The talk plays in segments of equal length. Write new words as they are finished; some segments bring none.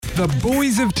The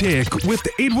Boys of Tech with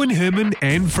Edwin Herman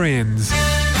and friends.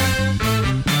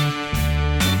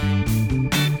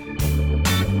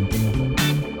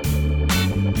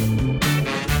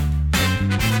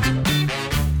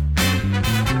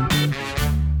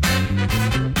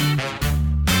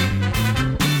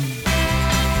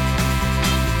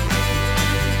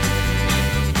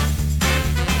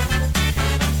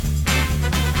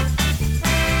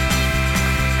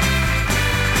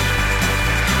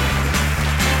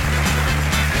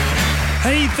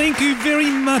 Hey, thank you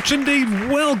very much indeed.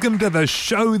 Welcome to the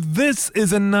show. This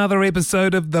is another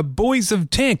episode of The Boys of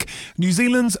Tech, New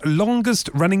Zealand's longest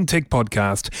running tech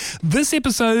podcast. This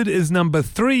episode is number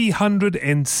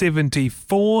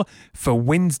 374 for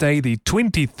Wednesday, the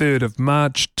 23rd of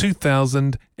March,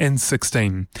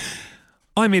 2016.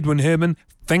 I'm Edwin Herman.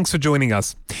 Thanks for joining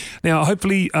us. Now,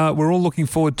 hopefully, we're all looking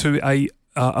forward to a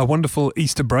wonderful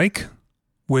Easter break,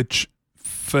 which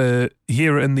for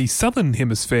here in the southern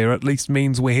hemisphere at least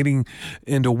means we're heading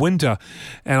into winter,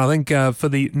 and I think for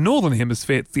the northern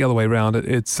hemisphere it's the other way around.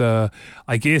 It's I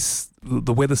guess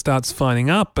the weather starts fining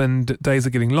up and days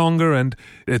are getting longer and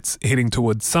it's heading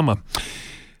towards summer.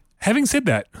 Having said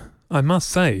that, I must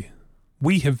say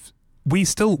we're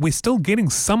still getting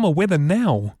summer weather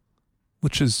now,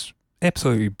 which is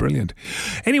absolutely brilliant.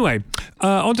 Anyway,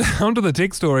 onto the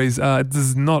tech stories. This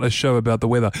is not a show about the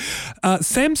weather. How do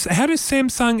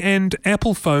Samsung and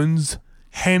Apple phones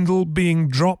handle being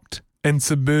dropped and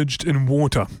submerged in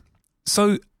water?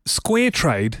 So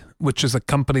SquareTrade, which is a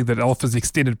company that offers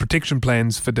extended protection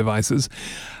plans for devices,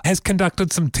 has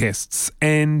conducted some tests,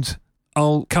 and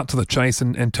I'll cut to the chase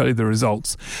and tell you the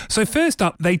results. So first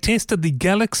up, they tested the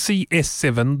Galaxy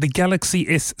S7, the Galaxy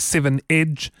S7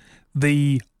 Edge,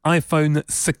 the iPhone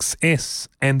 6S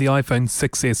and the iPhone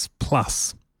 6S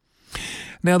Plus.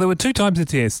 Now, there were two types of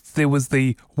tests. There was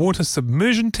the water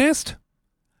submersion test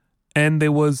and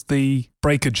there was the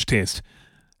breakage test.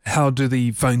 How do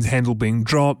the phones handle being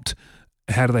dropped?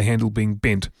 How do they handle being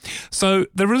bent? So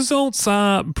the results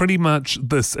are pretty much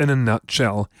this in a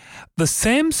nutshell. The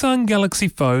Samsung Galaxy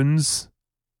phones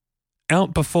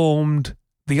outperformed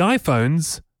the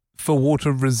iPhones for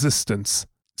water resistance.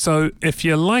 So if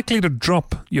you're likely to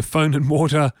drop your phone in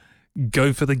water,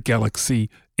 go for the Galaxy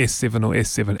S7 or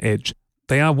S7 Edge.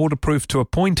 They are waterproof to a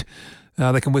point.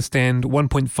 They can withstand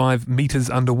 1.5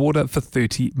 meters underwater for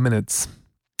 30 minutes.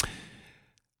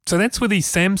 So that's where the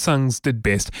Samsungs did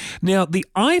best. Now, the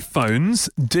iPhones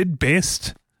did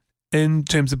best in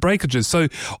terms of breakages. So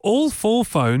all four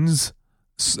phones,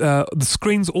 the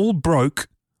screens all broke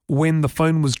when the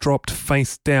phone was dropped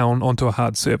face down onto a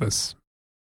hard surface.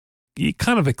 You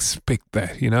kind of expect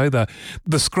that, you know, the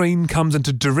screen comes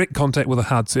into direct contact with a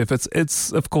hard surface.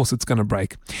 Of course it's going to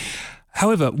break.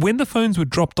 However, when the phones were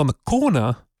dropped on the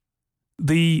corner,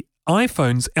 the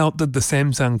iPhones outdid the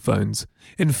Samsung phones.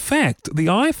 In fact, the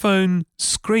iPhone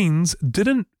screens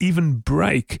didn't even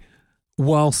break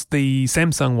whilst the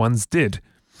Samsung ones did.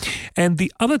 And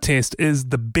the other test is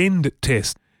the bend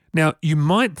test. Now, you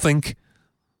might think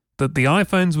that the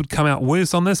iPhones would come out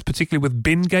worse on this, particularly with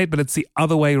Bendgate, but it's the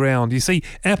other way around. You see,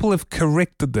 Apple have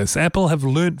corrected this. Apple have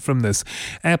learnt from this.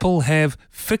 Apple have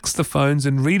fixed the phones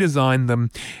and redesigned them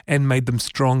and made them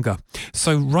stronger.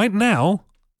 So right now,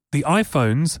 the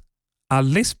iPhones are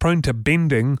less prone to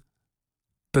bending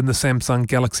than the Samsung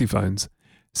Galaxy phones.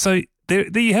 So there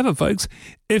you have it, folks.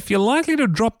 If you're likely to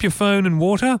drop your phone in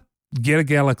water, get a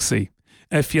Galaxy.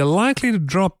 If you're likely to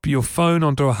drop your phone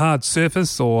onto a hard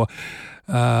surface or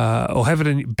have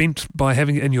it bent by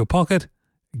having it in your pocket,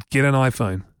 get an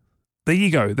iPhone. There you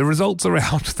go. The results are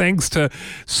out thanks to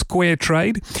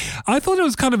SquareTrade. I thought it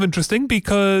was kind of interesting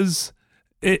because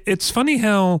it's funny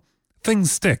how things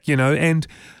stick, you know, and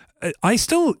I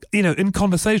still, you know, in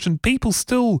conversation, people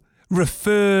still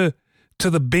refer to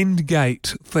the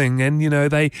Bendgate thing, and, you know,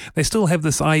 they still have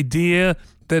this idea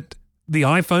that the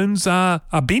iPhones are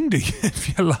bendy,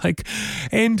 if you like.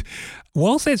 And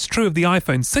whilst that's true of the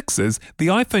iPhone 6s, the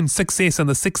iPhone 6S and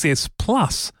the 6S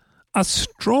Plus are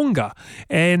stronger.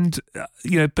 And,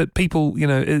 you know, but people, you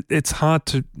know, it's hard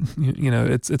to, you know,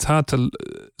 it's hard to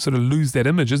sort of lose that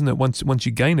image, isn't it? Once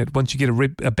you gain it, once you get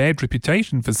a bad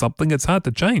reputation for something, it's hard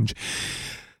to change.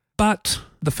 But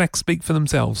the facts speak for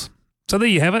themselves. So there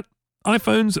you have it.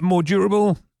 iPhones more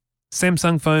durable,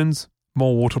 Samsung phones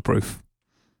more waterproof.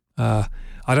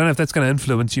 I don't know if that's going to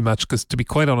influence you much because, to be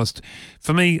quite honest,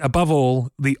 for me, above all,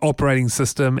 the operating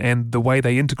system and the way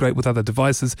they integrate with other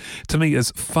devices, to me, is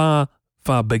far,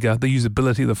 far bigger. The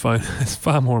usability of the phone is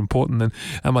far more important than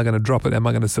am I going to drop it, am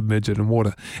I going to submerge it in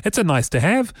water. It's a nice to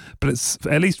have, but it's,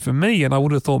 at least for me, and I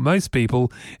would have thought most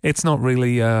people, it's not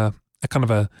really a kind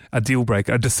of a deal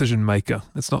breaker, a decision maker.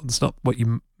 It's not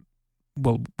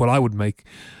what I would make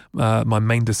my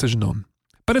main decision on.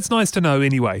 But it's nice to know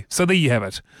anyway. So there you have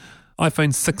it.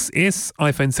 iPhone 6S,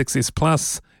 iPhone 6S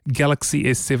Plus, Galaxy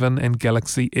S7 and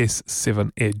Galaxy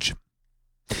S7 Edge.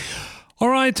 All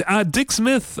right, Dick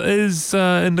Smith is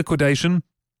in liquidation,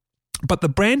 but the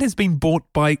brand has been bought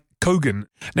by Kogan.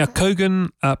 Now, Kogan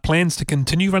plans to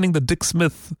continue running the Dick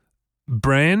Smith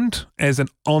brand as an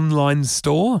online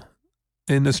store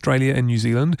in Australia and New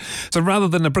Zealand. So rather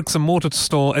than a bricks and mortar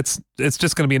store, it's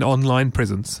just going to be an online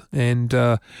presence. And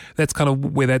that's kind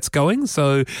of where that's going.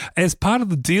 So as part of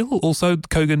the deal, also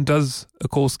Kogan does, of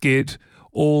course, get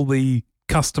all the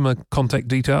customer contact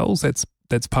details.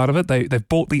 That's part of it. They've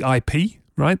bought the IP,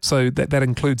 right? So that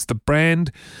includes the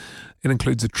brand, it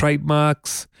includes the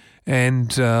trademarks,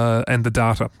 and the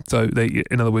data. So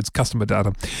in other words, customer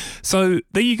data. So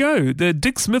there you go. The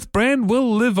Dick Smith brand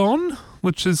will live on,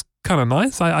 which is kind of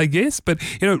nice, I guess. But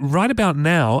right about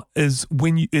now is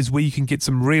where you can get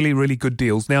some really, really good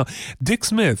deals. Now, Dick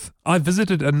Smith, I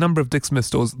visited a number of Dick Smith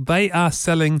stores. They are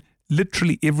selling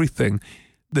literally everything.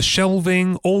 The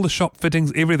shelving, all the shop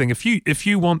fittings, everything. If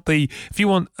you want the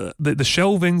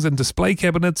shelvings and display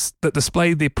cabinets that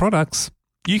display their products,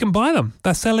 you can buy them.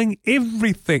 They're selling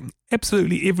everything,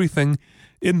 absolutely everything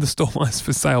in the store is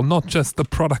for sale, not just the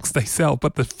products they sell,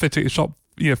 but the shop,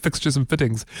 fixtures and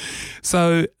fittings.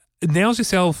 So now's a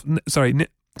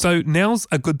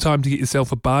good time to get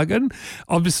yourself a bargain.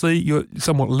 Obviously, you're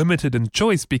somewhat limited in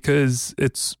choice because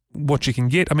it's what you can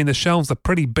get. I mean, the shelves are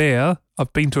pretty bare.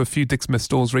 I've been to a few Dick Smith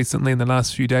stores recently in the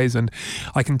last few days, and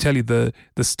I can tell you the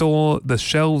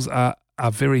shelves are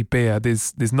very bare.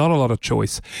 There's not a lot of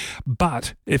choice.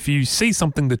 But if you see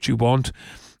something that you want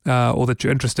or that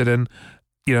you're interested in,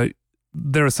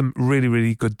 there are some really,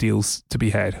 really good deals to be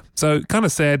had. So kind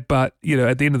of sad, but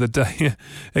at the end of the day,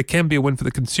 it can be a win for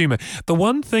the consumer. The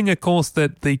one thing, of course,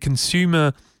 that the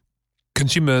consumer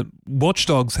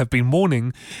watchdogs have been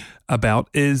warning about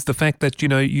is the fact that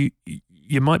you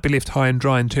might be left high and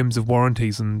dry in terms of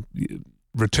warranties and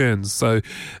returns. So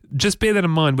just bear that in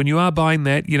mind when you are buying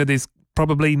that. There's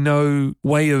probably no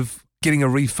way of getting a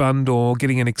refund or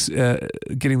getting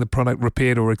the product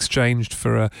repaired or exchanged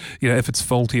for if it's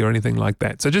faulty or anything like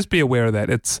that. So just be aware of that.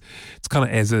 It's kind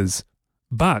of as is.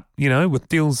 But with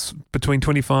deals between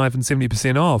 25 and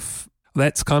 70% off,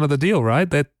 that's kind of the deal, right?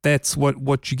 That's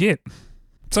what you get.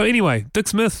 So anyway, Dick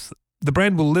Smith, the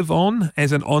brand will live on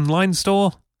as an online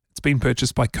store. It's been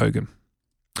purchased by Kogan.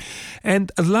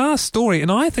 And a last story,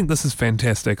 and I think this is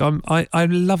fantastic. I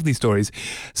love these stories.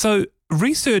 So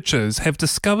researchers have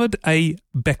discovered a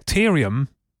bacterium,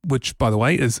 which, by the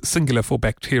way, is singular for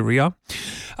bacteria,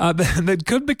 that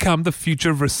could become the future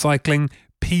of recycling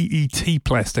PET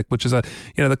plastic, which is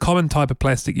the common type of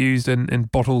plastic used in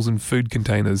bottles and food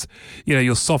containers.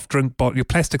 Your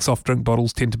plastic soft drink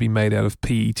bottles tend to be made out of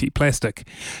PET plastic.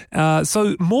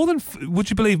 So would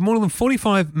you believe, more than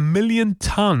 45 million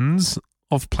tons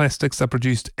of plastics are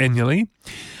produced annually,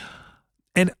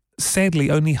 and sadly,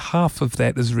 only half of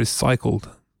that is recycled.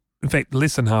 In fact,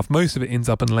 less than half. Most of it ends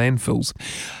up in landfills.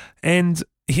 And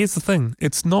here's the thing.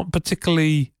 It's not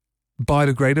particularly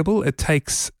biodegradable. It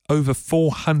takes over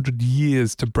 400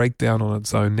 years to break down on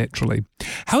its own naturally.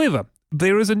 However,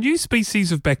 there is a new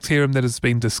species of bacterium that has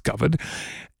been discovered,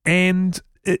 and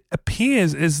it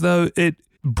appears as though it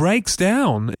breaks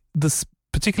down, this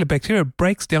particular bacteria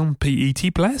breaks down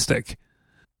PET plastic.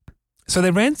 So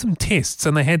they ran some tests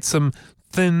and they had some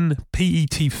thin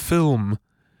PET film.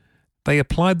 They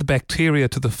applied the bacteria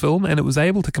to the film and it was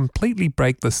able to completely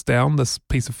break this down, this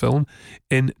piece of film,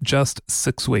 in just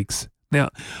 6 weeks. Now,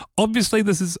 obviously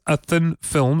this is a thin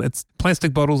film.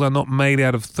 Plastic bottles are not made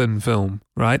out of thin film,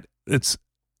 right? It's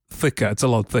thicker. It's a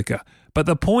lot thicker. But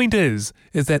the point is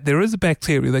that there is a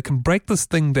bacteria that can break this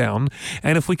thing down,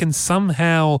 and if we can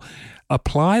somehow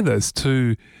apply this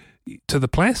to the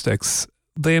plastics,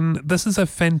 then this is a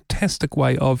fantastic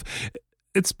way of,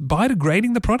 it's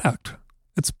biodegrading the product.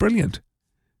 It's brilliant.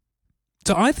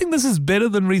 So I think this is better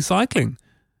than recycling.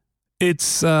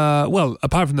 It's,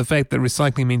 apart from the fact that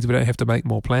recycling means we don't have to make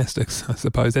more plastics, I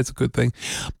suppose that's a good thing.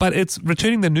 But it's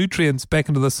returning the nutrients back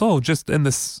into the soil just in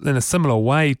a similar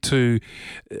way to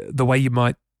the way you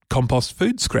might compost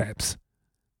food scraps.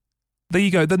 There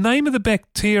you go. The name of the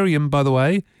bacterium, by the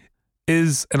way,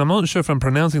 is, and I'm not sure if I'm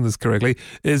pronouncing this correctly,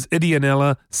 is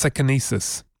Ideonella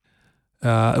saccharensis.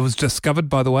 It was discovered,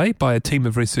 by the way, by a team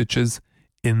of researchers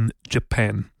in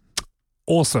Japan.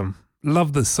 Awesome.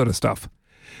 Love this sort of stuff.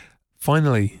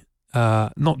 Finally,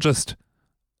 not just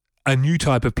a new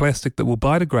type of plastic that will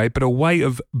biodegrade, but a way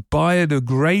of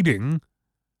biodegrading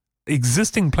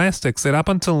existing plastics that up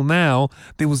until now,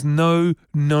 there was no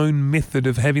known method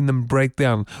of having them break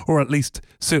down, or at least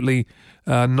certainly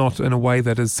not in a way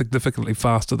that is significantly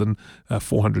faster than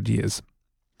 400 years.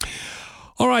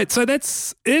 All right, so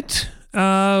that's it.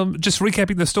 Just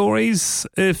recapping the stories.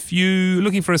 If you're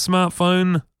looking for a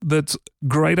smartphone that's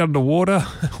great underwater,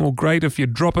 or great if you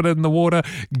drop it in the water,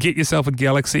 get yourself a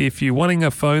Galaxy. If you're wanting a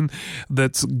phone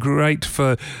that's great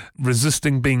for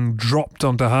resisting being dropped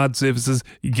onto hard surfaces,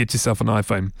 you get yourself an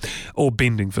iPhone, or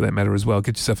bending for that matter as well.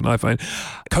 Get yourself an iPhone.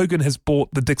 Kogan has bought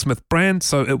the Dick Smith brand,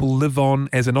 so it will live on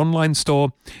as an online store,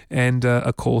 and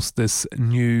of course this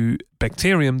new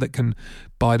bacterium that can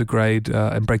biodegrade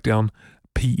and break down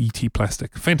PET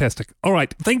plastic. Fantastic. All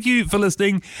right. Thank you for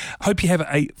listening. Hope you have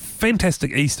a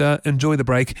fantastic Easter. Enjoy the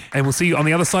break, and we'll see you on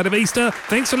the other side of Easter.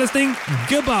 Thanks for listening.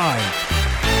 Goodbye.